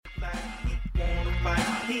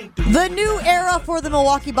The new era for the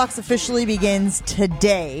Milwaukee Bucks officially begins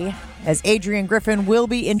today, as Adrian Griffin will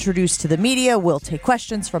be introduced to the media. We'll take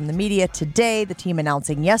questions from the media today. The team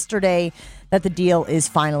announcing yesterday that the deal is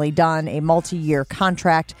finally done, a multi-year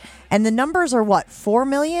contract. And the numbers are what, $4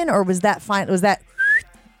 million, or was that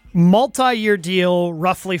multi-year deal,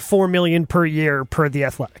 roughly $4 million per year per The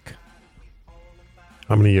Athletic.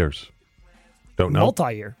 How many years? Don't know.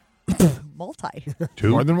 Multi-year.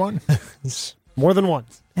 Two? More than one? More than one.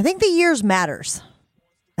 I think the years matters.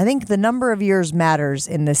 I think the number of years matters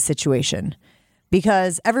in this situation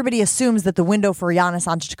because everybody assumes that the window for Giannis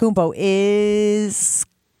Antetokounmpo is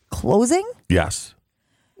closing. Yes.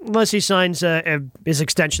 Unless he signs his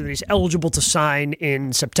extension that he's eligible to sign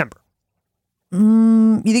in September.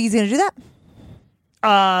 You think he's going to do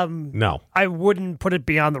that? No. I wouldn't put it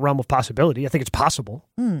beyond the realm of possibility. I think it's possible.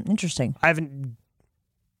 Interesting.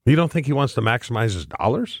 You don't think he wants to maximize his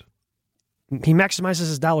dollars? He maximizes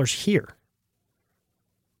his dollars here.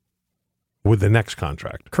 With the next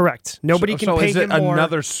contract. Correct. Nobody can pay him more. So is it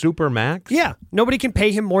another super max? Yeah. Nobody can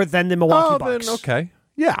pay him more than the Milwaukee Bucks. Then okay.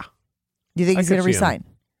 Yeah. Do you think he's going to resign?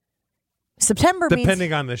 September depending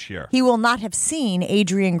means on this year. He will not have seen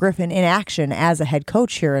Adrian Griffin in action as a head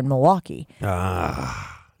coach here in Milwaukee.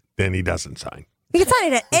 Then he doesn't sign. He can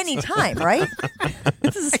sign it at any time, right?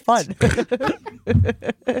 This is fun.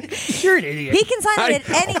 You're an idiot. He can sign it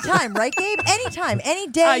at any time, right, Gabe? Anytime, any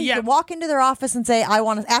day. You can walk into their office and say, "I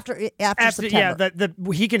want to." After September. Yeah,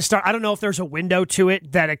 he can start. I don't know if there's a window to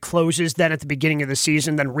it that it closes then at the beginning of the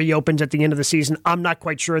season, then reopens at the end of the season. I'm not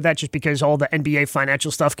quite sure of that, just because all the NBA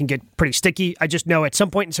financial stuff can get pretty sticky. I just know at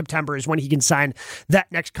some point in September is when he can sign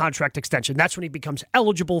that next contract extension. That's when he becomes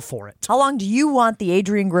eligible for it. How long do you want the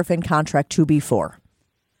Adrian Griffin contract to be for?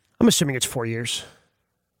 I'm assuming it's 4 years.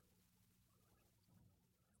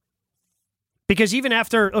 Because even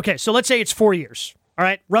after, so let's say it's 4 years. All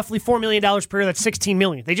right, roughly $4 million per year, that's $16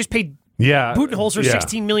 million. They just paid Budenholzer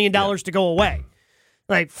 $16 million to go away.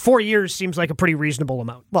 Like 4 years seems like a pretty reasonable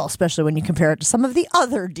amount. Well, especially when you compare it to some of the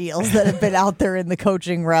other deals that have been out there in the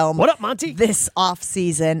coaching realm. What up, Monty? This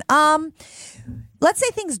offseason. Let's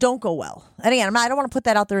say things don't go well. And again, I don't want to put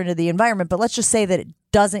that out there into the environment, but let's just say that it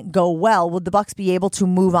doesn't go well. Would the Bucks be able to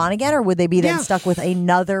move on again, or would they be then stuck with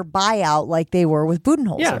another buyout like they were with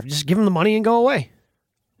Budenholzer? Yeah, just give them the money and go away.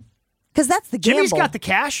 Because that's the gamble. Jimmy's got the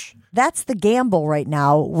cash. That's the gamble right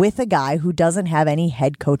now with a guy who doesn't have any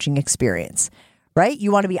head coaching experience. Right?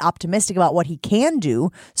 You want to be optimistic about what he can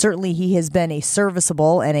do. Certainly he has been a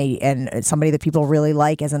serviceable and somebody that people really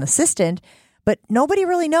like as an assistant, but nobody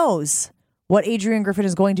really knows what Adrian Griffin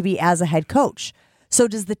is going to be as a head coach. So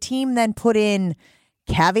does the team then put in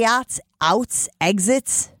caveats, outs,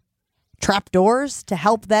 exits, trapdoors to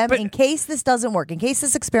help them in case this doesn't work, in case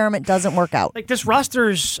this experiment doesn't work out? Like this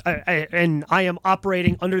roster's, and I am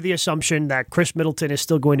operating under the assumption that Chris Middleton is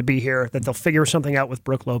still going to be here, that they'll figure something out with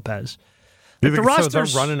Brook Lopez. You think so they're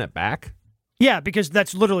running it back? Yeah, because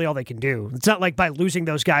that's literally all they can do. It's not like by losing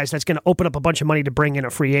those guys, that's going to open up a bunch of money to bring in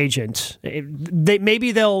a free agent.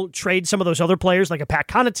 Maybe they'll trade some of those other players, like a Pat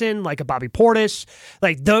Connaughton, like a Bobby Portis.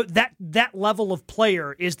 Like that level of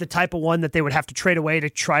player is the type of one that they would have to trade away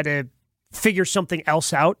to try to figure something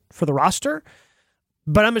else out for the roster.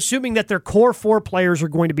 But I'm assuming that their core four players are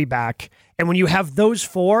going to be back. And when you have those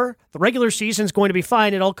four, the regular season is going to be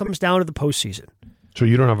fine. It all comes down to the postseason. So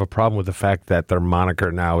you don't have a problem with the fact that their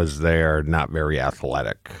moniker now is they're not very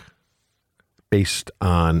athletic, based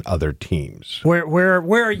on other teams. Where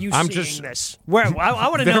are you seeing this? Where I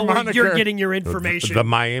want to know where you're getting your information. The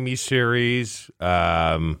Miami series.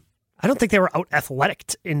 I don't think they were out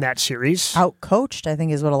athletic in that series. Out coached, I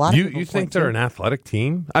think, is what a lot of people You think they're an athletic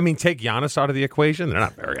team? I mean, take Giannis out of the equation; they're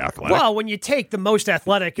not very athletic. Well, when you take the most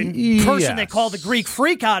athletic person they call the Greek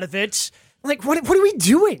Freak out of it. Like, what are we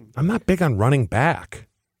doing? I'm not big on running back.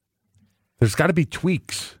 There's got to be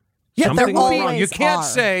tweaks. Yeah, something there wrong. You can't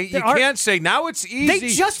say now it's easy.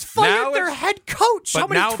 They just fired their head coach. How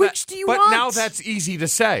many tweaks do you want? But now that's easy to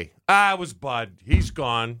say. It was Bud. He's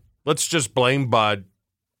gone. Let's just blame Bud.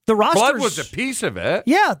 The roster's, Bud was a piece of it.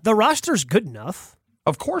 Yeah, the roster's good enough.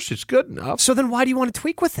 Of course it's good enough. So then why do you want to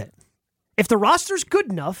tweak with it? If the roster's good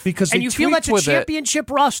enough and you feel that's a championship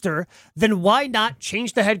roster, then why not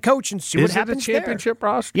change the head coach and see what happens there? Is it a championship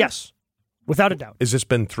roster? Yes, without a doubt. Has this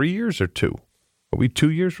been 3 years or 2? Are we 2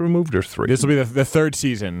 years removed or 3? This will be the third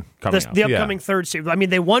season coming up. The upcoming third season. I mean,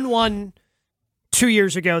 they won one 2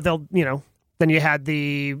 years ago. Then you had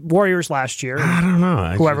the Warriors last year. I don't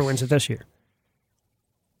know. Whoever wins it this year.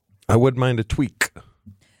 I wouldn't mind a tweak.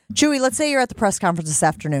 Chewy, let's say you're at the press conference this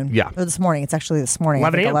afternoon. Yeah. Or this morning. It's actually this morning.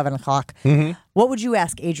 11 I think 11 o'clock. Mm-hmm. What would you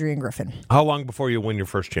ask Adrian Griffin? How long before you win your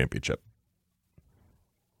first championship?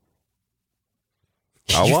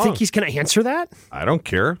 How You long? think he's going to answer that? I don't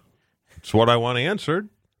care. It's what I want answered.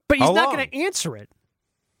 But he's How not long? going to answer it.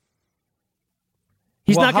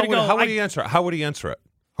 He's not going to go. How would he answer it? How would he answer it?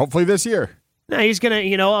 Hopefully this year. No, he's going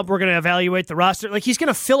to, we're going to evaluate the roster. Like, he's going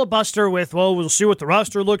to filibuster with, well, we'll see what the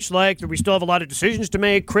roster looks like. We still have a lot of decisions to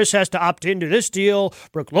make. Chris has to opt into this deal.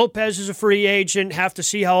 Brooke Lopez is a free agent. Have to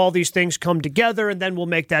see how all these things come together, and then we'll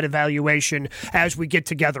make that evaluation as we get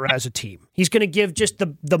together as a team. He's going to give just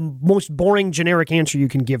the most boring, generic answer you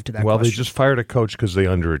can give to that Well, question. they just fired a coach because they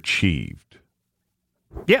underachieved.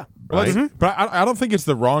 Yeah. Right? But I don't think it's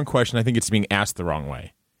the wrong question. I think it's being asked the wrong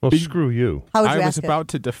way. Well, screw you. How would I you was ask about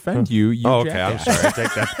to defend you. Oh, okay. I'm jackass. sorry. I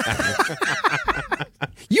take that back.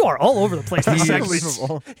 You are all over the place. This segment.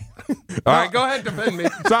 Unbelievable. All right, go ahead, defend me.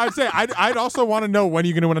 So I'd say I'd also want to know when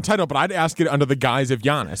you're going to win a title, but I'd ask it under the guise of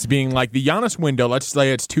Giannis being like the Giannis window. Let's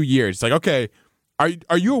say it's 2 years. It's like, okay,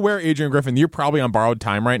 are you aware, Adrian Griffin? You're probably on borrowed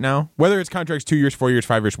time right now. Whether it's contracts 2 years, 4 years,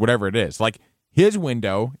 5 years, whatever it is. Like his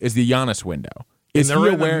window is the Giannis window. And they're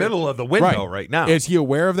in the middle of the window right now. Is he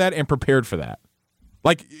aware of that and prepared for that?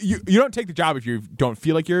 Like you don't take the job if you don't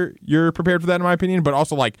feel like you're prepared for that, in my opinion. But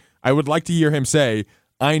also, like, I would like to hear him say,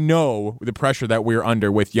 I know the pressure that we're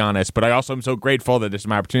under with Giannis, but I also am so grateful that this is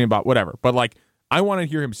my opportunity about whatever. But like, I want to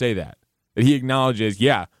hear him say that he acknowledges,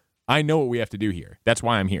 yeah, I know what we have to do here. That's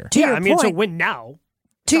why I'm here. To your It's a point- win now.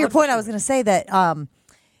 To your point, I was going to say that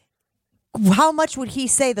how much would he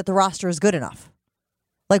say that the roster is good enough?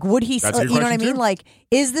 Like, would he, That's a good you know what I question, mean? too. Like,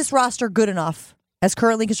 is this roster good enough as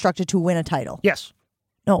currently constructed to win a title? Yes.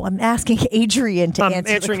 No, I'm asking Adrian to I'm answer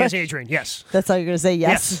the answering as question. Adrian, yes. That's all you're going to say?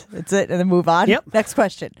 Yes. That's it. And then move on? Yep. Next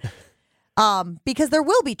question. Because there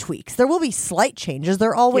will be tweaks. There will be slight changes.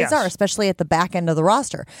 There always Yes. are, especially at the back end of the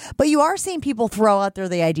roster. But you are seeing people throw out there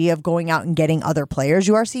the idea of going out and getting other players.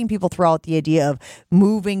 You are seeing people throw out the idea of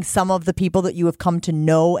moving some of the people that you have come to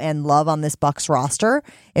know and love on this Bucks roster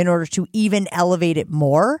in order to even elevate it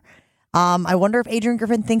more. I wonder if Adrian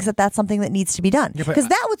Griffin thinks that that's something that needs to be done. Because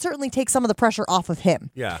that would certainly take some of the pressure off of him.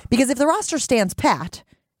 Yeah. Because if the roster stands pat,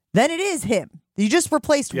 then it is him. You just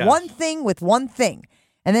replaced Yes. one thing with one thing.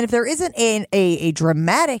 And then if there isn't a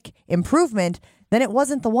dramatic improvement, then it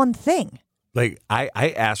wasn't the one thing. Like, I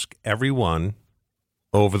ask everyone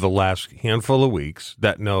over the last handful of weeks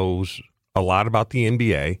that knows a lot about the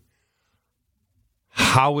NBA,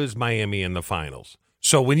 how is Miami in the finals?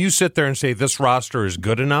 So when you sit there and say this roster is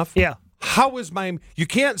good enough, Yeah. how is Miami? You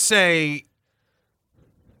can't say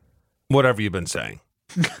whatever you've been saying.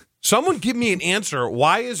 Someone give me an answer.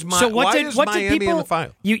 Why is Miami people, in the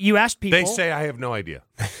final? You asked people. They say, I have no idea.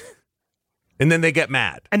 And then they get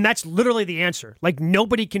mad. And that's literally the answer. Like,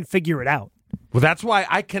 nobody can figure it out. Well, that's why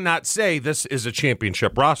I cannot say this is a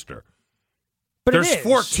championship roster. But There's it is.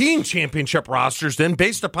 14 championship rosters then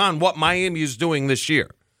based upon what Miami is doing this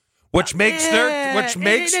year. Which makes their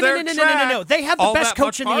No. They have the all best that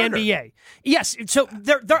coach in much the harder. NBA. Yes. So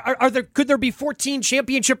could there be 14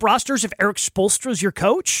 championship rosters if Eric Spoelstra's your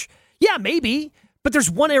coach? Yeah, maybe. But there's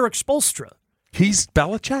one Eric Spoelstra. He's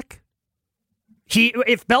Belichick?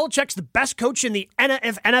 If Belichick's the best coach in the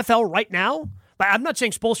NFL right now, I'm not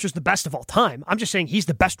saying Spoelstra's the best of all time. I'm just saying he's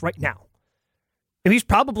the best right now. And he's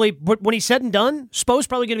probably, when he's said and done, Spo's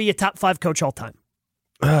probably going to be a top 5 coach all time.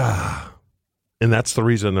 And that's the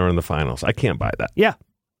reason they're in the finals. I can't buy that. Yeah.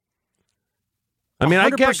 I mean, I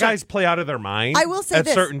get 100%. guys play out of their mind I will say at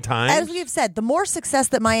this. certain times. As we have said, the more success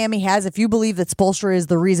that Miami has, if you believe that Spoelstra is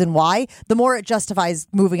the reason why, the more it justifies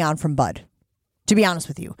moving on from Bud. To be honest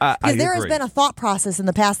with you. I Because there has agree. been a thought process in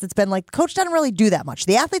the past that's been like, coach doesn't really do that much.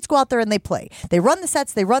 The athletes go out there and they play. They run the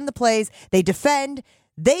sets, they run the plays, they defend,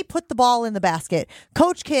 they put the ball in the basket.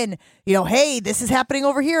 Coach can, hey, this is happening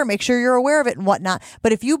over here. Make sure you're aware of it and whatnot.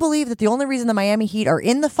 But if you believe that the only reason the Miami Heat are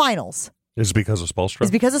in the finals Is it because of Spoelstra?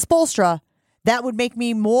 is because of Spoelstra, that would make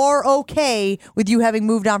me more okay with you having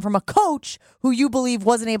moved on from a coach who you believe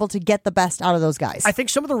wasn't able to get the best out of those guys. I think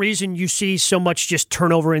some of the reason you see so much just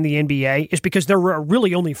turnover in the NBA is because there are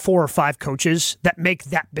really only 4 or 5 coaches that make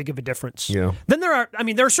that big of a difference. Yeah. Then there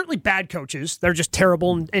are certainly bad coaches. They're just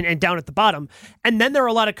terrible and down at the bottom. And then there are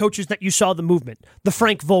a lot of coaches that you saw the movement. The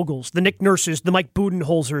Frank Vogels, the Nick Nurses, the Mike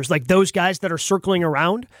Budenholzers, like those guys that are circling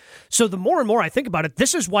around. So the more and more I think about it,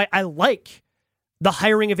 this is why I like the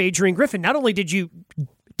hiring of Adrian Griffin. Not only did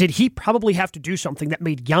he probably have to do something that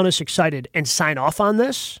made Giannis excited and sign off on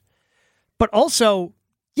this, but also,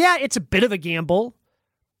 yeah, it's a bit of a gamble.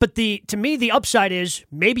 But to me, the upside is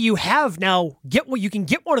maybe you have now you can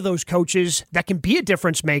get one of those coaches that can be a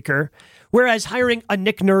difference maker. Whereas hiring a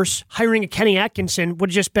Nick Nurse, hiring a Kenny Atkinson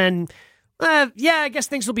would have just been, I guess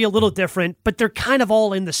things will be a little different, but they're kind of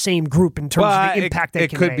all in the same group in terms of the impact they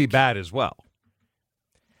it can could make. be bad as well.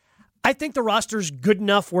 I think the roster's good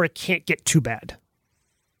enough where it can't get too bad.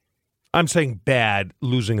 I'm saying bad,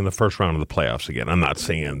 losing in the first round of the playoffs again. I'm not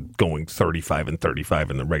saying going 35-35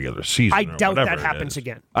 in the regular season. I doubt that happens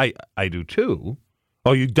again. I do too.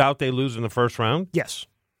 Oh, you doubt they lose in the first round? Yes.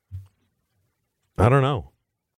 I don't know.